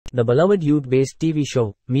The beloved youth-based TV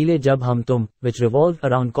show, Miley Jab Hum Tum, which revolved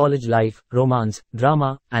around college life, romance,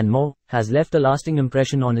 drama, and more, has left a lasting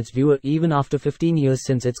impression on its viewer even after 15 years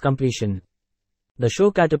since its completion. The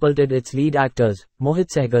show catapulted its lead actors, Mohit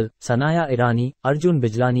Sehgal, Sanaya Irani, Arjun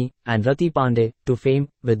Bijlani, and Rati Pandey, to fame,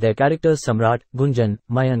 with their characters Samrat, Gunjan,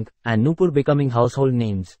 Mayank, and Nupur becoming household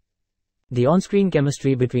names. The on-screen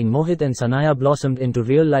chemistry between Mohit and Sanaya blossomed into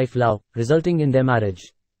real-life love, resulting in their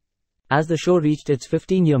marriage. As the show reached its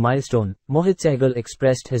 15-year milestone, Mohit Sehgal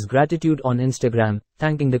expressed his gratitude on Instagram,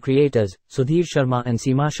 thanking the creators, Sudhir Sharma and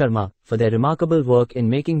Seema Sharma, for their remarkable work in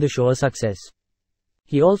making the show a success.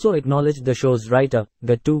 He also acknowledged the show's writer,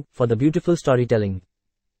 Gattu, for the beautiful storytelling.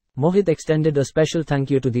 Mohit extended a special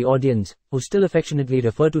thank you to the audience, who still affectionately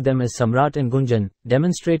refer to them as Samrat and Gunjan,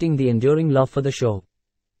 demonstrating the enduring love for the show.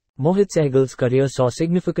 Mohit Sehgal's career saw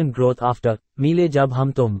significant growth after Miley Jab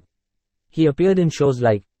Hum Tum. He appeared in shows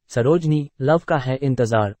like Sarojini, Ka Hai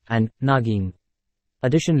Intezar, and Naagin.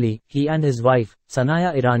 Additionally, he and his wife,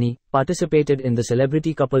 Sanaya Irani, participated in the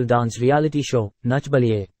celebrity couple dance reality show, Nach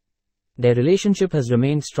Baliye. Their relationship has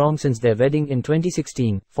remained strong since their wedding in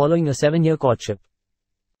 2016, following a 7-year courtship.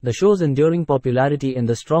 The show's enduring popularity and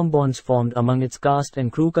the strong bonds formed among its cast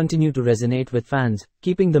and crew continue to resonate with fans,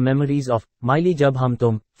 keeping the memories of Miley Jab Hum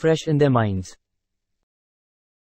Tum fresh in their minds.